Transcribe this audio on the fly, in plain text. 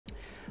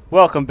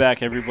Welcome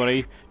back,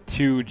 everybody,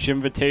 to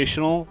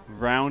Jimvitational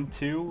Round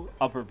 2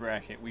 Upper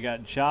Bracket. We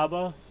got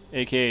Jabba,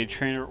 aka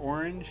Trainer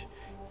Orange,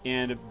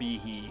 and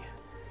BIHI.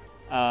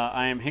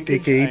 I am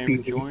hinkage.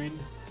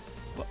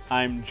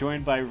 I'm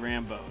joined by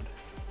Rambode.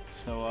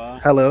 So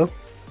hello.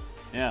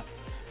 Yeah,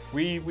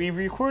 we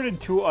recorded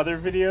 2 other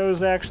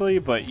videos actually,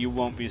 but you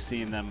won't be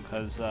seeing them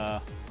because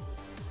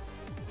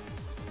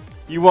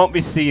you won't be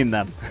seeing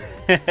them.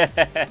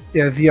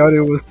 Yeah, the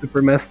audio was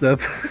super messed up,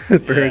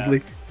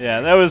 apparently.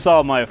 Yeah, that was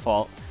all my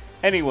fault.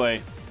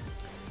 Anyway,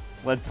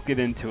 let's get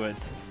into it.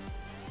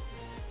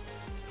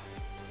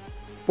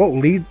 Well,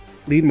 lead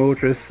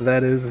Moltres,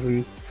 that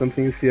isn't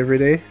something you see every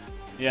day.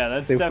 Yeah,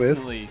 that's Safe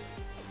definitely wisp.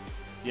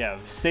 Yeah,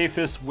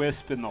 safest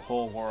wisp in the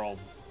whole world,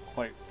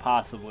 quite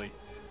possibly.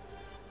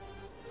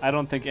 I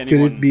don't think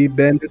anyone. Could it be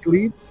Bandit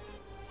lead?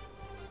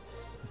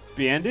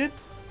 Bandit?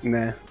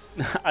 Nah.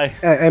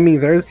 I mean,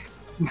 there's.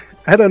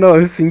 I don't know.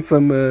 I've seen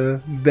some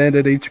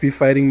Bandit HP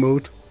fighting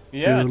mode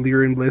to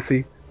lure in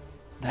Blissey.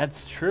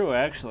 That's true,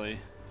 actually.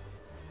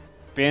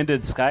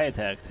 Bandit Sky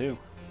Attack too.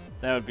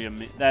 That would be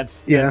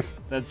that's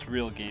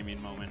real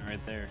gaming moment right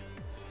there.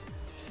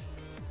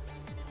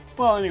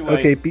 Well, anyway.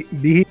 Okay,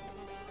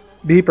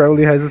 BIHI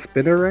probably has a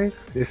spinner, right?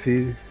 If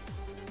he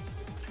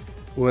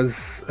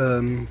was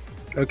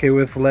okay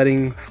with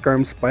letting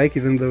Skarm spike,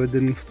 even though it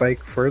didn't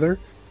spike further.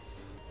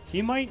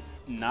 He might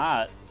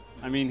not.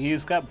 I mean,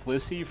 he's got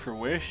Blissey for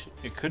Wish.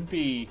 It could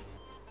be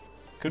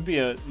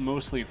a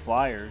mostly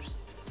flyers.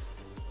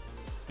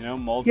 You know,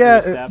 multiple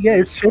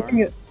it's shaping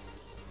it.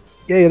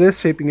 Yeah, it is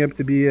shaping up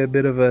to be a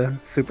bit of a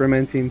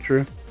Superman team,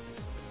 true.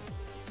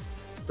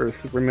 Or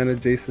Superman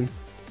adjacent.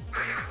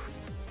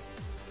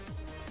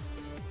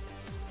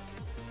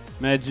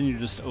 Imagine you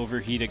just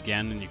overheat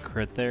again and you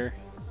crit there.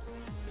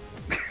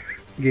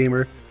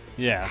 Gamer.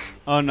 Yeah.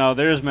 Oh no,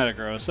 there's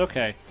Metagross.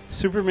 Okay.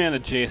 Superman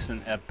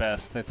adjacent at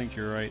best. I think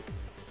you're right.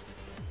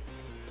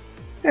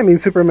 I mean,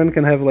 Superman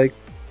can have like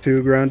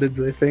 2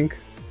 groundeds, I think.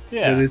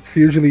 Yeah. But it's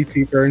usually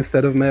T-Tar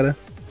instead of Meta.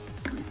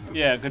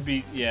 Yeah, it could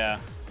be, yeah,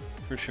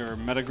 for sure.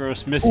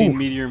 Metagross missing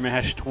Meteor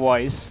Mash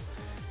twice,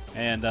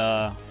 and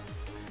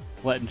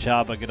letting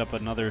Jabba get up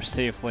another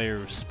safe layer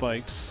of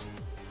spikes.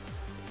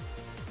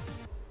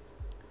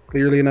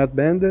 Clearly not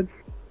banded.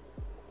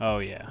 Oh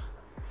yeah.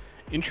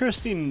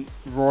 Interesting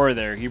roar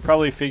there. He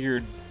probably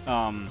figured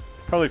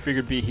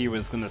BIHI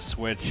was gonna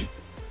switch.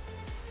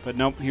 But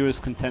nope, he was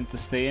content to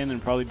stay in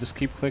and probably just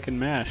keep clicking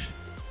mash.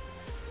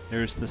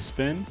 There's the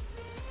spin.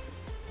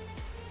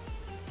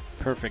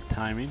 Perfect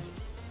timing.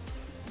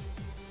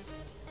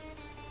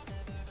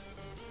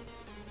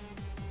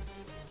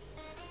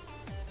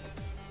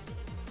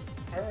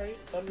 Alright,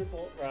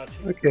 Thunderbolt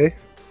Rachi. Okay.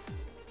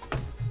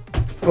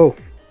 Oh.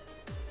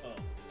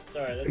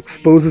 Sorry, that's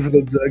exposes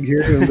the Zug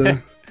here. And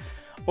the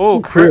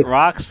oh, crit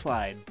Rock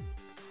Slide.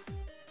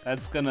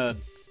 That's gonna...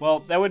 Well,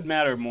 that would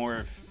matter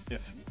more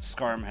if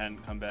Skarm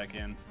hadn't come back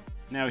in.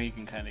 Now he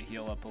can kind of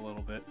heal up a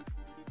little bit.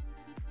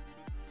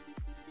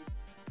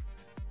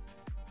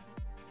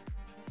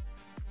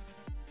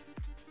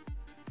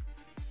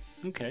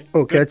 Okay.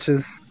 Oh, good.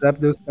 Catches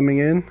Zapdos coming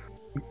in.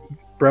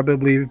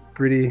 Probably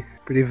pretty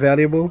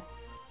valuable.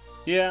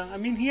 Yeah, I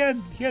mean he had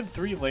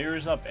 3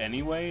 layers up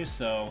anyway,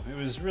 so it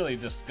was really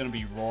just gonna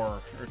be Roar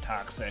or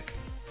Toxic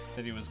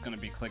that he was gonna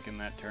be clicking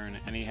that turn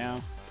anyhow.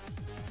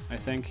 I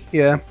think.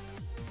 Yeah.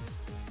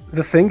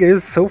 The thing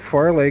is, so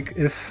far, like,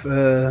 if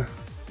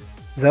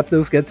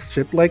Zapdos gets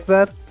chipped like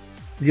that,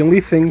 the only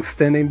thing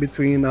standing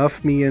between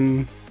off me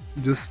and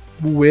just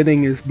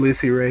winning is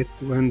Blissey, right?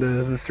 When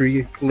the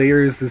 3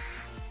 layers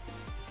is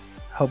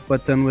help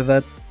button with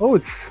that. Oh,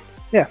 it's...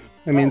 Yeah,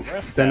 I mean, it's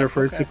standard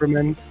for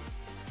Superman.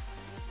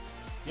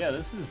 Yeah,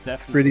 this is definitely...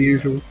 It's pretty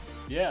usual.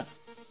 Yeah.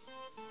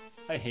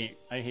 I hate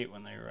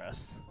when they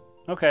rest.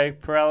 Okay,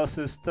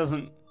 paralysis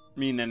doesn't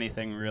mean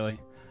anything, really,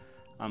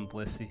 on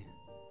Blissey.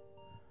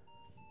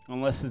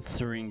 Unless it's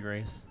Serene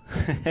Grace.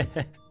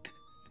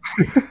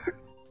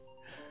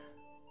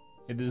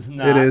 It is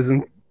not. It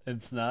isn't.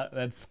 It's not.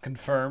 That's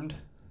confirmed.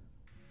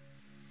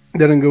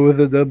 Didn't go with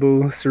the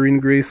double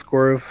Serene Grace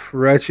score of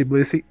Rachi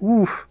Blissey.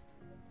 Oof.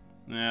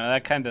 Yeah,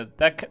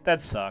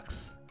 that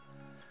sucks.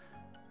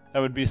 That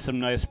would be some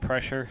nice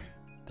pressure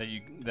that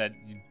you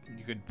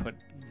could put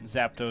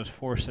Zapdos,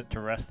 force it to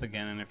rest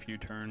again in a few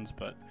turns,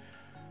 but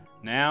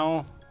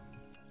now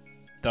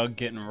Doug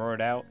getting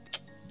roared out,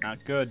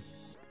 not good.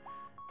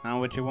 Not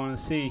what you want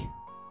to see.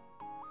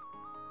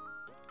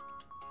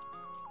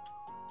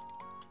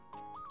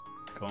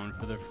 Going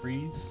for the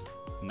freeze?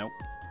 Nope.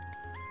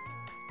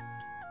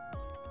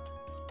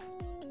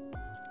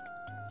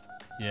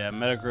 Yeah,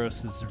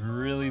 Metagross is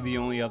really the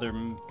only other...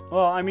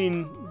 Well, I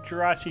mean,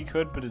 Jirachi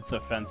could, but it's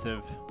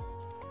offensive.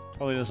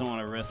 Probably doesn't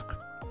want to risk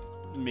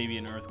maybe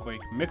an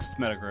Earthquake. Mixed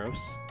Metagross.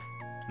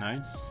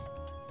 Nice.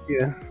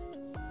 Yeah.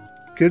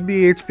 Could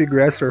be HP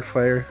Grass or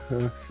Fire,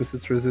 since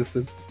it's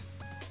resisted.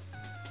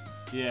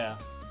 Yeah.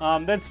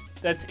 That's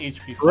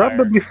HP Fire.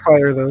 Probably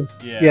Fire, though.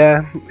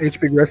 Yeah.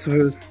 HP Grass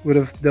would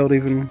have dealt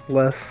even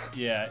less.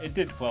 Yeah, it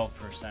did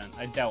 12%.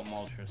 I doubt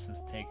Moltres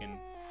has taken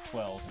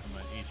 12 from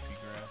an HP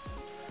Grass.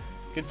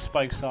 Gets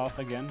spikes off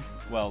again.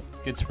 Well,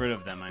 gets rid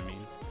of them, I mean.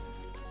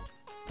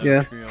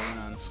 Yeah. Trio in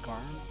on Skarm.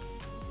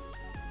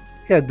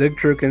 Yeah,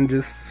 Dugtrio can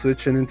just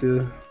switch it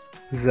into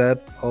Zap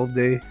all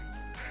day,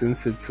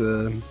 since it's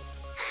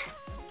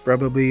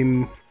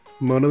probably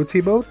mono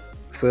T-Boat.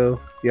 So,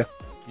 yeah.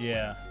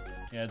 Yeah.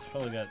 Yeah, it's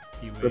probably got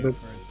T-Wave Probably.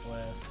 for its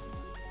last.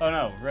 Oh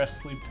no,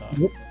 Rest Sleep Talk.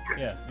 Yep.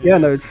 Yeah. Yeah,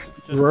 no, is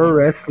it's just Roar T-Wave.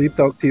 Rest Sleep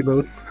Talk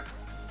T-Boat.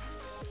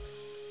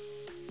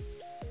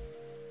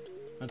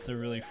 That's a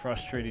really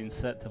frustrating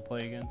set to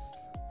play against.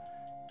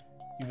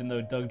 Even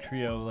though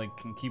Dugtrio like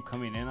can keep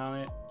coming in on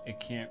it, it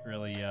can't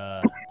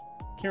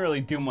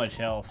really do much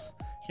else.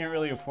 Can't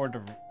really afford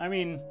to. I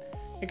mean,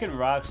 it can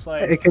Rock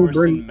Slide, It can force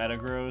bring- in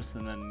Metagross,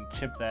 and then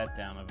chip that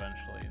down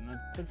eventually, and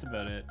that's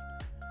about it.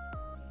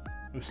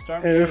 With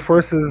Starmie, And it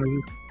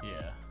forces.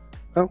 yeah.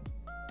 Oh.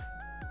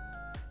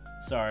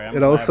 Sorry, I'm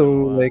It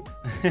also blabbing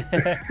like.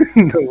 a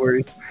lot. No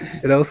worries.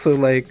 It also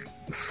like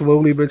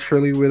slowly but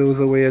surely whittles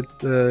away at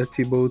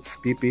T-Boat's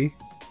PP.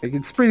 Like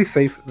it's pretty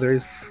safe.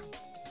 There's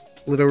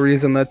little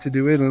reason not to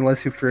do it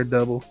unless you fear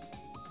double.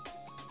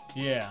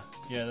 Yeah,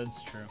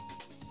 that's true.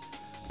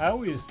 I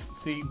always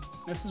see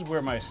this is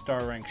where my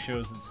star rank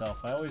shows itself.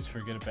 I always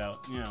forget about,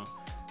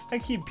 I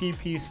keep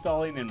PP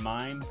stalling in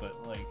mind,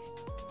 but like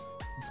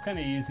it's kind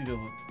of easy to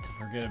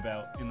forget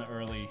about in the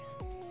early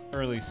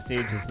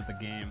stages of the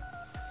game.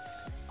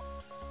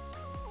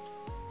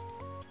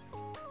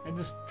 I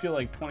just feel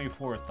like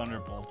 24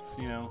 Thunderbolts,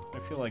 I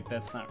feel like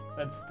that's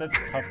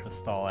tough to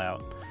stall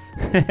out.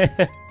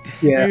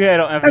 Yeah, Maybe I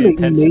don't have the mean,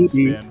 attention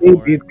span for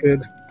maybe it. it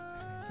could.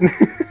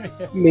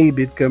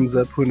 Maybe it comes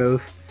up. Who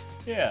knows?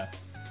 Yeah.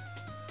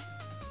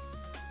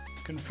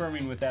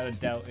 Confirming without a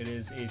doubt it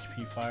is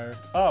HP Fire.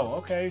 Oh,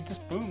 okay,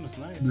 just booms,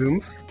 nice.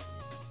 Booms.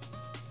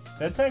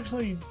 That's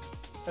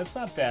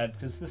not bad,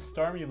 because this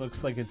Starmie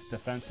looks like it's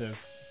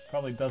defensive.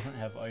 Probably doesn't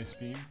have Ice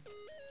Beam.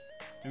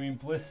 I mean,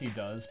 Blissey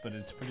does, but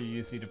it's pretty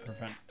easy to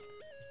prevent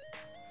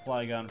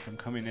Flygon from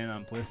coming in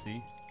on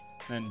Blissey.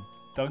 Then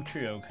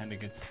Dugtrio kind of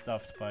gets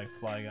stuffed by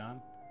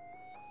Flygon.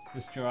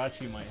 This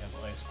Jirachi might have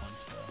Ice Punch,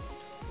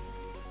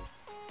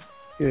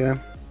 though. Yeah,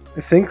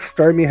 I think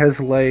Starmie has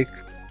like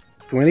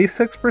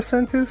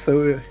 26% too,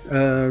 so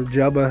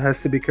Jabba has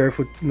to be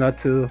careful not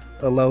to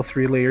allow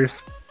 3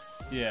 layers.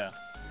 Yeah.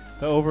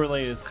 The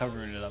overlay is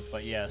covering it up,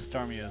 but yeah,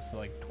 Starmie is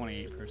like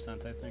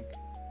 28%, I think.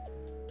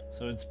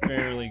 So it's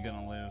barely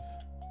gonna live.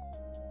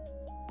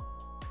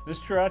 This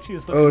Jirachi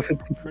is looking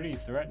pretty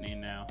threatening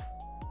now.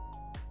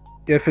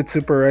 If it's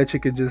super right, you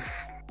could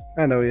just...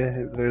 I know,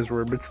 yeah, there's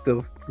Roar, but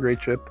still, great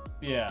trip.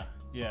 Yeah.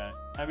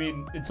 I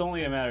mean, it's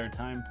only a matter of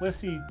time.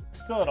 Blissey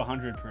still at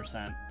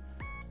 100%,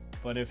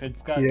 but if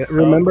it's got Yeah, sub...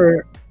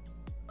 remember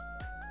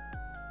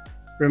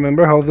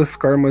how the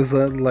Skarm was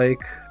at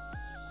like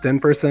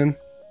 10%?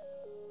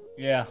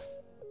 Yeah.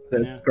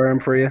 That's Yeah.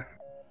 Skarm for you.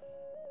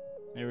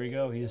 There we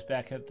go. He's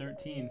back at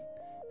 13.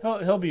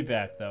 He'll be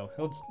back though.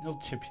 He'll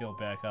chip heal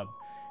back up.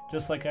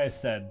 Just like I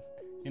said.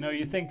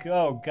 You think,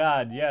 oh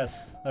god,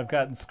 yes, I've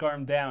gotten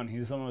Skarm down.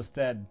 He's almost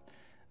dead.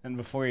 And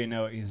before you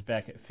know it, he's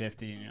back at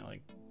 50, and you're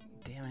like,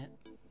 damn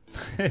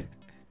it.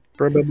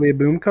 Probably a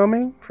boom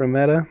coming from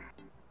meta.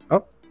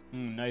 Oh.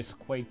 Nice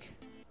Quake.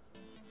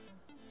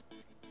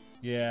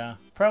 Yeah,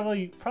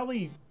 probably.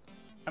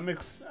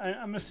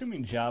 I'm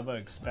assuming Jabba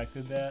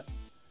expected that,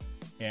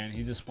 and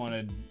he just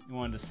wanted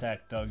to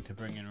sack Doug to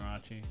bring in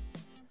Rachi.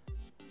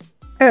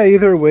 Yeah,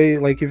 either way,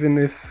 like even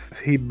if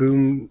he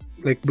boom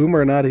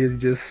or not, he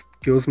just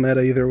kills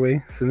meta either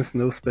way since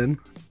no spin.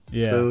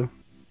 Yeah. So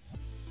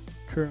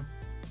True.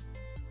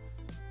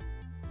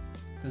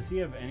 Does he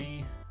have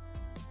any?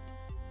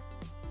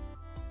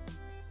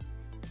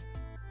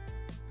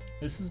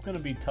 This is gonna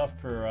be tough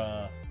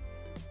for.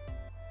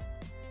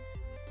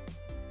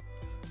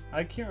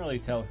 I can't really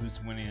tell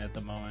who's winning at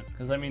the moment,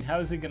 because I mean, how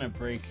is he gonna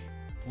break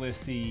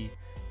Blissey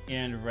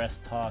and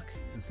Rest Talk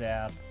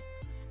Zap,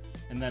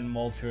 and then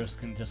Moltres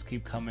can just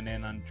keep coming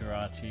in on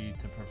Jirachi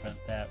to prevent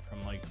that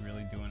from like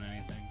really doing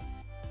anything?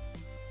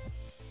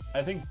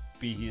 I think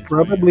BIHI is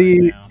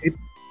probably right now. it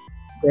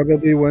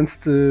probably wants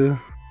to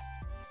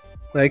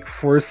like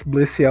force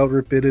Blissey out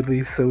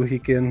repeatedly so he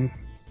can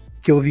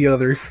kill the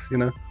others,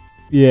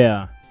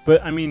 Yeah,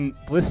 but I mean,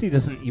 Blissey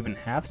doesn't even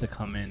have to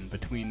come in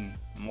between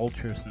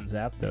Moltres and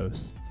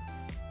Zapdos.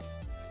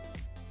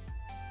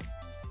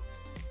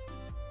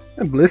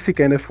 And Blissey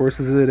kind of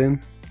forces it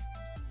in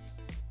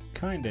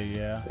Kinda,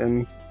 yeah.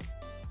 and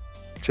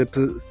chips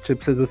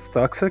it with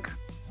Toxic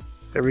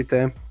every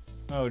time.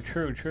 Oh,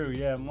 true,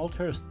 yeah.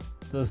 Moltres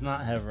does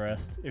not have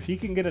rest. If you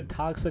can get a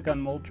Toxic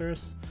on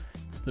Moltres,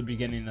 it's the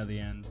beginning of the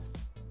end.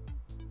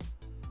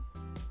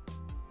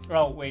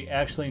 Oh, wait,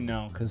 actually,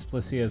 no, because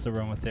Blissey has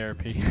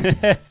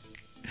aromatherapy.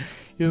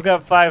 He's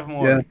got 5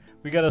 more. Yeah.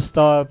 We gotta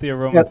stall out the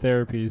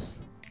aromatherapies.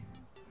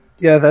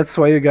 Yeah, that's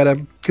why you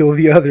gotta kill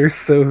the others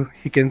so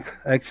he can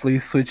actually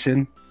switch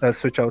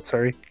out,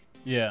 sorry.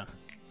 Yeah.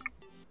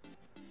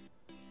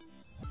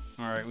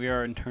 Alright, we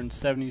are in turn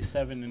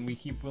 77 and we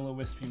keep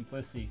Will-O-Wisping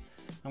Blissey.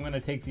 I'm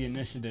gonna take the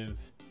initiative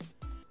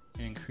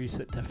and increase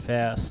it to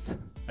fast.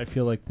 I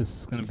feel like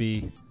this is gonna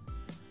be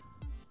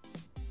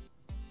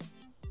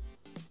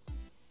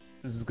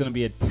This is gonna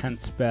be a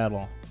tense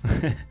battle,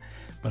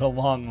 but a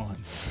long one.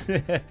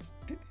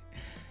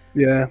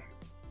 Yeah.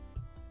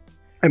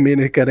 I mean,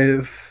 it kind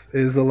of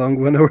is a long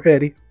one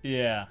already.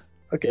 Yeah.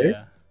 Okay.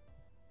 Yeah.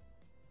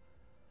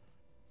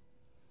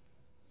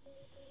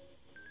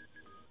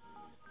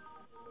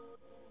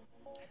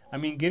 I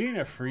mean, getting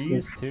a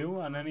freeze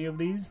too on any of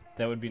these,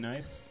 that would be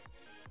nice.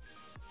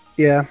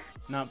 Yeah.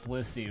 Not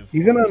Blissey, of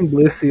Even course. on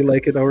Blissey,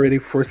 like, it already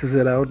forces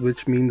it out,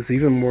 which means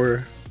even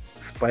more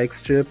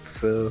spikes chip,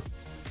 so...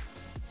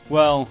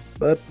 Well...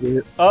 But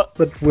Wish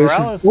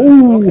paralysis, is...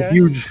 Ooh, okay.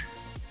 huge!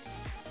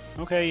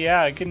 Okay,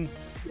 yeah,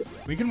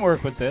 we can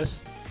work with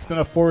this. It's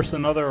gonna force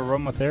another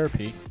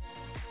aromatherapy.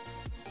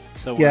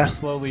 So we're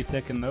slowly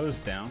ticking those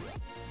down.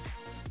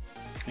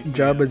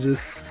 Jabba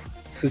just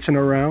switching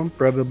around,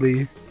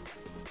 probably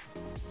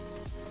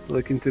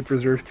looking to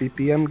preserve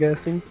PP, I'm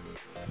guessing.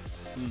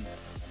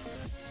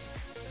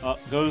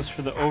 Goes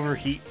for the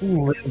overheat.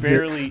 Ooh,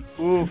 barely.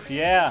 Oof,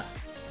 yeah.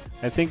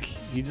 I think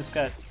he just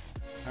got...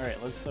 Alright,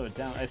 let's slow it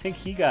down. I think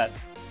he got...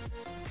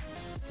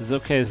 It's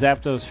okay,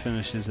 Zapdos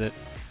finishes it.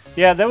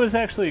 Yeah, that was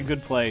actually a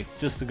good play,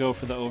 just to go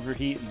for the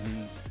overheat, and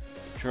then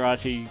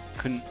Jirachi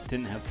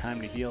didn't have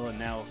time to heal, and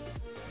now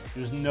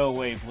there's no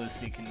way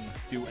Blissey can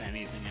do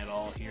anything at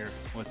all here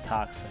with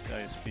Toxic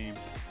Ice Beam.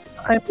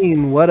 I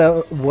mean, what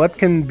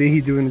can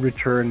BIHI do in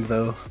return,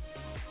 though?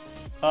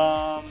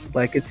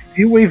 Like, it's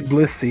T-Wave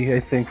Blissey, I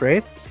think,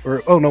 right?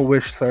 Or, oh no,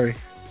 Wish, sorry.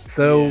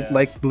 So,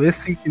 like,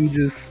 Blissey can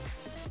just...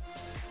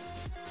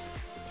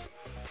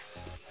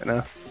 You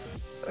know,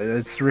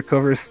 it's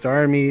recover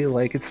Starmie,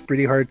 like, it's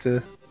pretty hard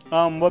to...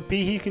 What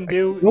BIHI can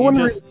do,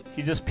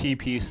 he just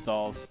PP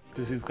stalls,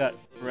 because he's got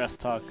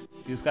rest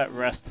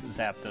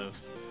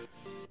Zapdos.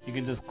 You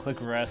can just click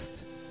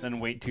rest, then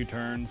wait 2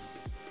 turns.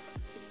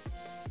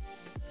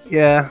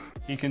 Yeah.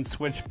 He can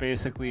switch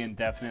basically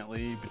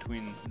indefinitely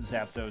between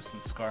Zapdos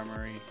and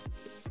Skarmory,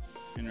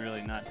 and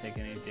really not take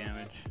any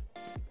damage.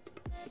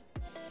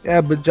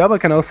 Yeah, but Jabba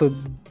can also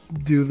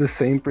do the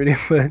same pretty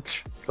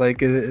much.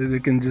 Like,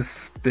 it can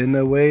just spin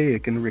away,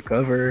 it can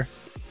recover.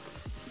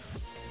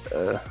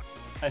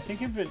 I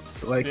think if it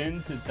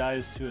spins, it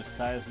dies to a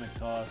Seismic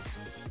Toss.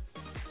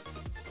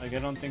 Like, I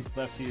don't think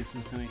Lefties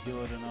is going to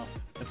heal it enough.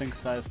 I think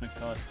Seismic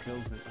Toss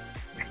kills it.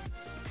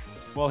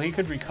 Well, he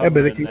could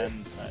recover and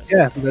then Seismic.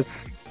 Yeah,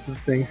 that's the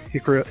thing.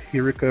 He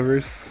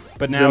recovers.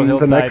 But now he'll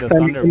die to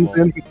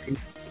Thunderbolt.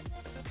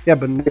 Yeah,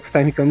 but next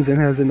time he comes in,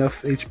 has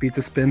enough HP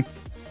to spin.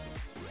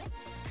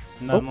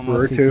 Not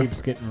unless he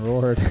keeps getting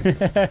roared.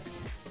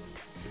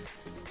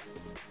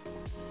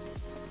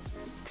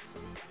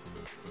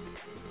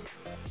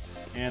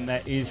 And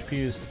that HP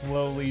is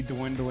slowly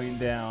dwindling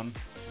down.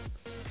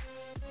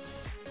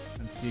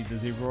 Let's see,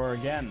 does he roar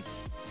again?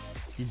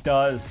 He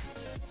does.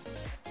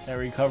 That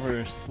recover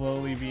is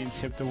slowly being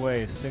chipped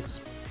away,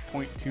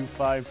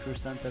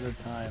 6.25% at a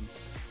time.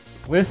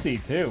 Blissey,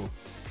 too.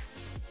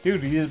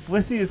 Dude,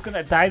 Blissey is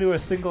gonna die to a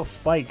single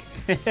spike.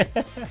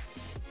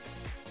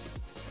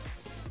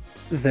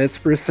 That's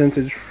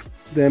percentage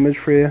damage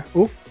for you.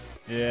 Oh.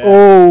 Yeah.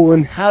 Oh,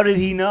 and how did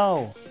he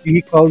know?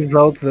 He calls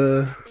out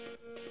the...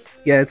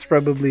 Yeah, it's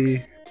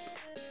probably...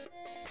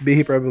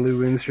 BIHI probably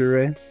wins here,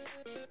 right?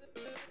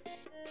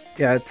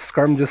 Yeah,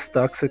 Skarm just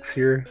Toxics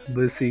here.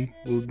 Blissey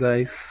will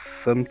die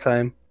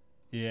sometime.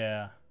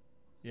 Yeah.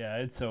 Yeah,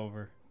 it's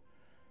over.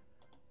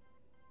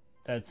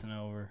 That's an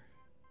over.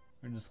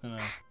 We're just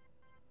gonna...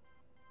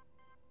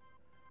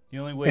 The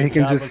only way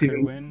Jabba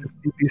could win...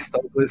 PP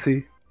stall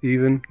Blissey,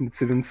 even.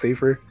 It's even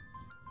safer.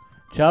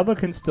 Jabba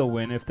can still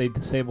win if they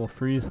disable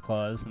Freeze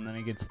Claws, and then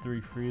he gets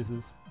 3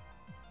 freezes.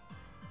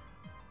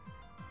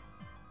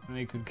 And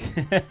he could...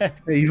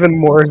 Even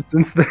more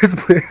since there's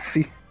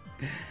Blissey.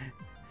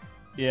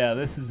 Yeah,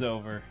 this is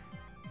over.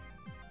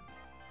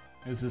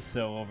 This is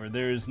so over.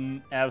 There is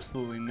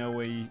absolutely no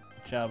way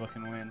Jabba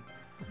can win.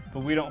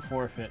 But we don't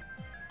forfeit.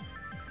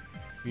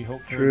 We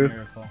hope for a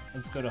miracle.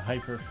 Let's go to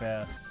Hyper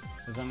Fast,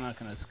 because I'm not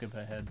going to skip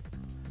ahead.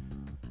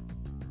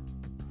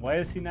 Why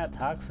is he not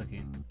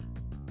Toxicking?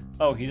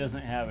 Oh, he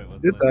doesn't have it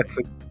with It's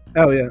Toxic.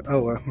 Oh, yeah.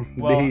 Oh, well.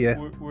 Well, yeah.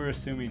 we're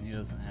assuming he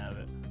doesn't have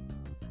it.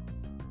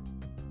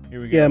 Here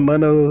we go. Yeah,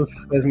 Mono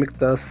Seismic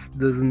Dust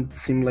doesn't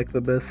seem like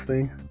the best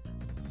thing.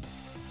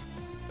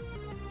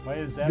 Why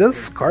is that?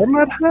 Does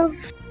Skarmory have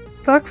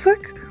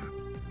Toxic?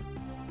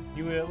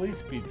 He would at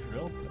least be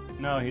Drill Peck.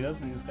 No, he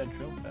doesn't. He's got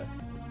Drill Peck.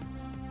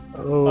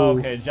 Oh,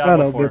 okay.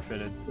 Jabba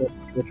forfeited.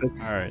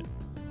 Alright.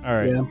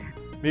 Alright. Yeah.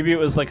 Maybe it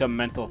was like a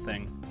mental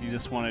thing. He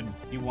wanted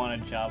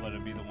Jabba to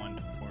be the one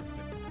to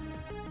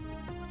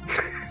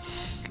forfeit.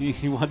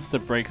 he wants to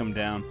break him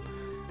down.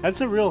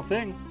 That's a real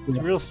thing. It's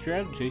a real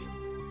strategy.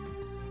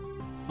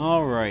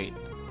 Alright.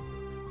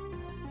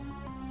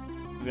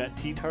 We got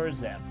T-Tar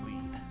Zap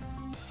lead.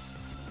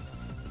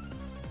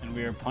 And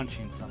we are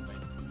punching something.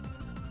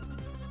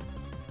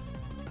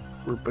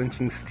 We're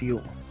punching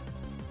steel.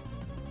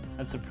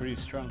 That's a pretty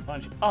strong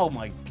punch. Oh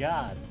my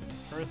god.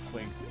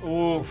 Earthquake.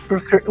 Oof.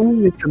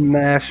 Ooh, it's a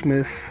mash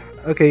miss.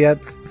 Okay, yeah,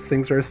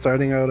 things are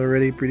starting out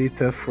already pretty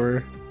tough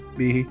for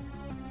BIHI.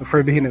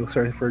 For BIHI, no,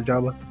 sorry, for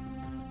Jabba.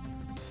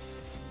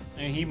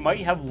 And he might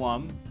have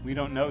Lum. We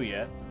don't know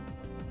yet.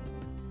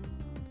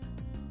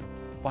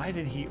 Why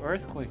did he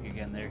Earthquake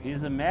again there?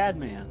 He's a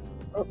madman.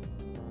 Oh.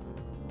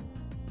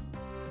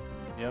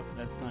 Yep,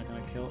 that's not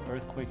going to kill.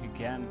 Earthquake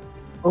again.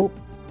 Oh.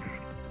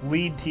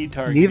 Lead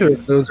T-Target. Neither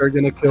of those are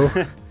going to kill.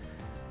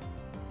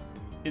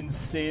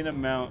 Insane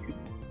amount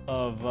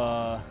of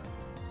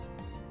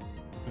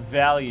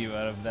value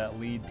out of that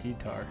lead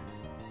T-Tar.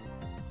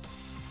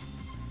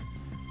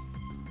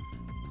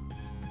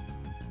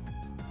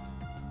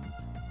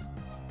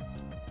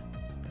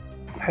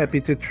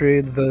 Happy to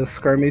trade the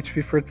Skarm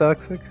HP for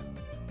Toxic.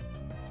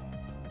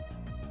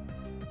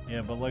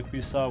 Yeah, but like we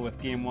saw with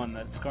Game 1,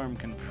 that Skarm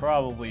can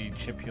probably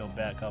chip heal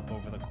back up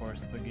over the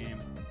course of the game.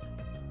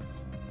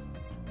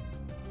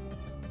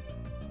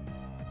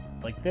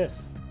 Like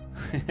this.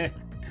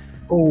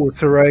 Oh,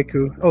 it's a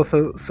Raikou. Oh,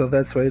 so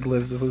that's why it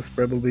lived. It was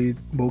probably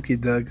bulky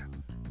Doug.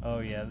 Oh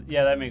yeah,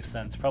 yeah, that makes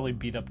sense. Probably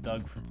beat up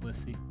Doug for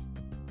Blissey.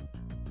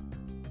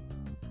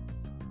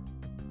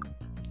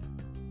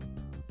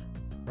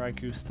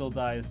 Raikou still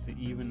dies to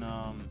even,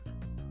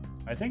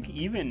 I think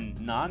even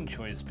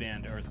non-choice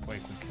banned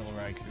Earthquake would kill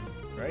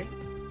Raikou, right?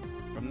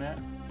 From that?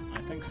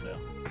 I think so.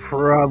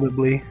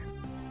 Probably.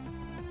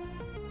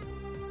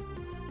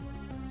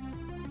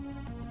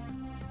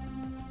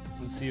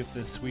 Let's see if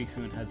this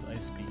Suicune has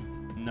Ice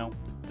Beam. No,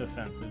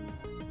 defensive.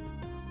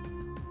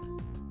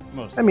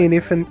 Most I mean,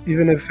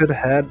 even if it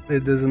had,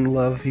 it doesn't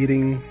love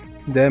eating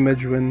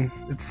damage when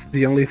it's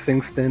the only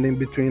thing standing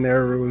between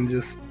arrow and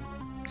just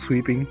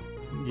sweeping,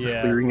 just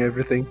clearing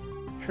everything.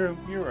 True,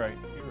 you're right.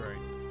 You're right.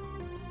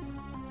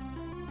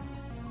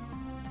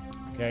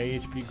 Okay,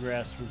 HP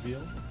Grass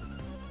revealed.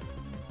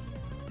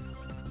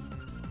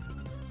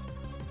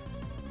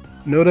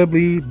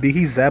 Notably,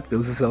 BIHI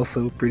Zapdos is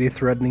also pretty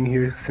threatening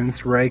here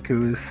since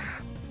Raikou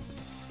is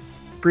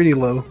pretty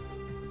low.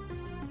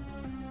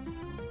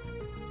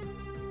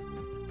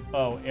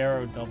 Oh,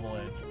 Arrow Double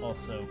Edge,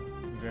 also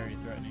very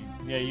threatening.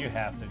 Yeah, you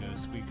have to go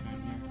Suicune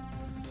here.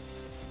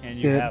 And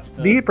you have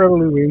to... BIHI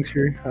probably wins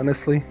here,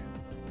 honestly.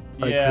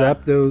 Like yeah.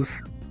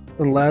 Zapdos,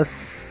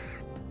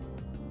 unless...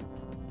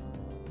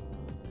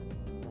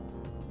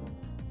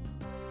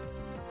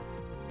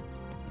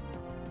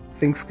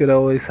 Things could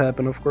always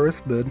happen, of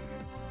course, but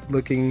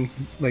looking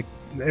like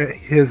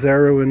his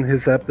Arrow and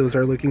his Zapdos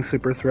are looking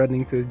super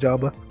threatening to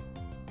Jabba.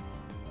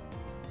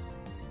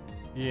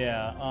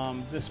 Yeah,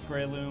 this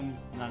Breloom,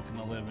 not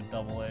gonna live a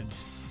Double Edge.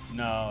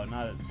 No,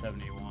 not at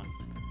 71.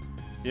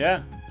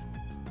 Yeah.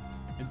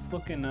 It's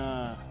looking,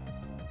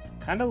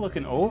 kinda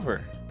looking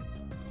over.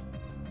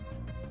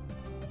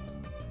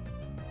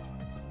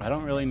 I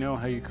don't really know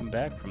how you come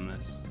back from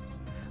this.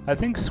 I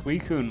think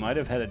Suicune might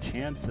have had a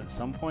chance at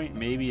some point,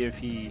 maybe if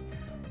he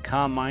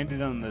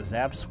calm-minded on the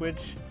Zap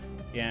switch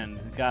and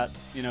got,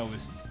 you know,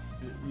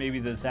 maybe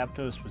the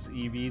Zapdos was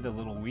EV'd a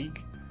little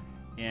weak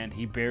and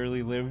he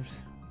barely lived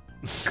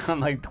on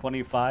like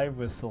 25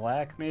 with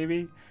Slack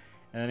maybe,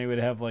 and then he would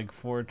have like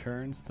 4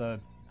 turns to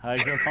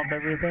Hydro Pump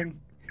everything.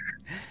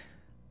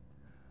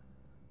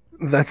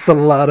 That's a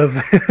lot of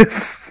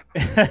ifs.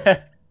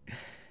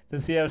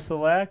 Does he have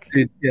Slack?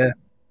 Yeah.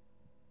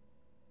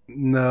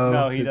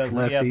 No, he doesn't.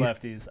 Lefties. He had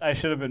lefties. I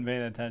should have been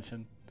paying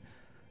attention.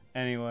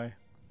 Anyway,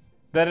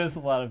 that is a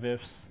lot of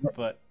ifs,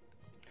 but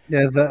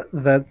yeah,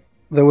 that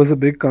was a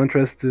big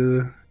contrast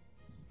to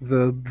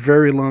the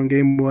very long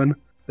game 1.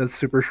 That's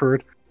super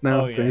short.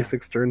 Now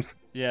 26 turns.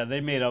 Yeah,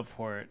 they made up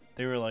for it.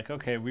 They were like,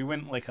 okay, we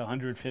went like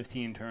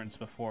 115 turns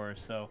before,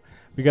 so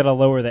we got to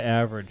lower the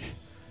average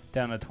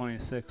down to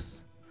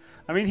 26.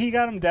 I mean, he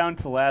got him down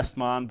to last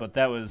Mon, but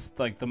that was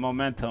like the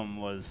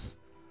momentum was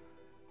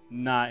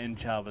not in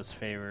Jabba's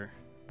favor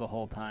the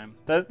whole time.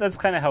 That's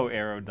kind of how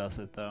Arrow does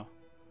it, though.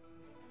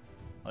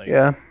 Like,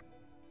 yeah.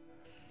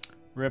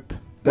 Rip.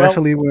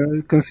 Especially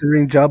when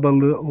considering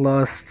Jabba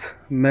lost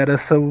meta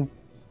so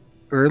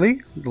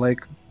early, like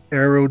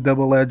Arrow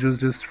Double Edge was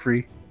just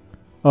free.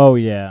 Oh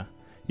yeah,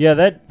 yeah.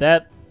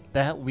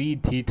 That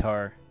lead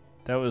T-Tar,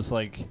 that was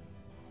like,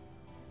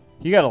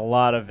 he got a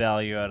lot of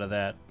value out of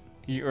that.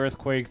 He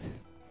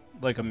earthquaked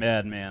like a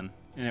madman,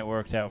 and it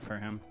worked out for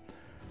him.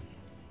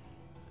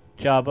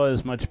 Jabba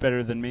is much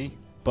better than me,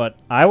 but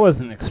I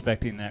wasn't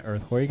expecting that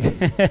earthquake.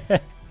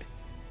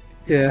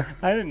 Yeah,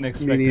 I didn't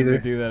expect him to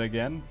do that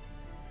again.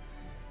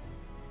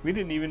 We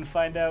didn't even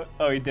find out.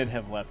 Oh, he did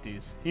have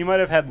lefties. He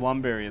might have had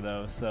Lumberry,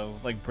 though, so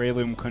like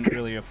Breloom couldn't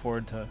really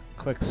afford to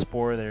click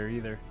Spore there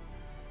either.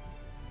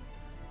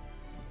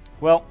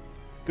 Well,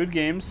 good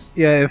games.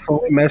 Yeah, if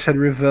only Mesh had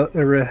revealed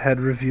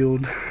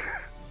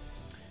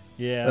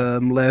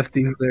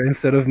lefties there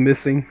instead of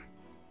missing.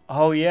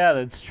 Oh, yeah,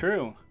 that's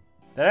true.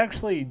 That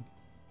actually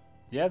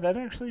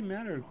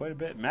mattered quite a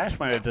bit. Mash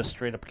might have just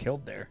straight up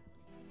killed there,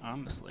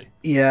 honestly.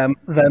 Yeah,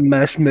 that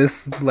Mash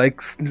miss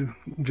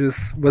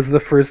just was the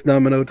first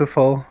domino to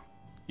fall.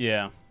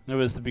 Yeah, it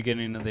was the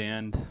beginning of the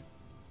end.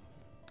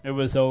 It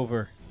was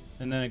over,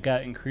 and then it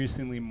got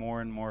increasingly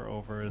more and more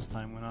over as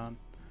time went on.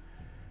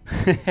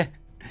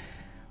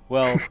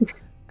 Well,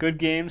 good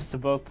games to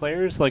both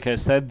players. Like I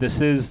said,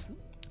 this is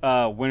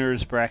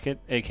winner's bracket,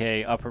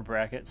 aka upper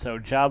bracket. So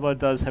Jabba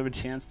does have a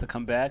chance to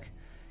come back,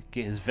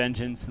 get his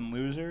vengeance and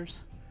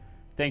losers.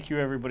 Thank you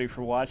everybody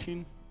for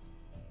watching.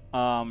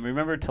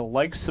 Remember to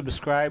like,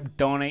 subscribe,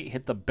 donate,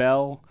 hit the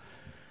bell,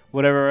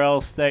 whatever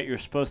else that you're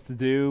supposed to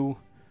do.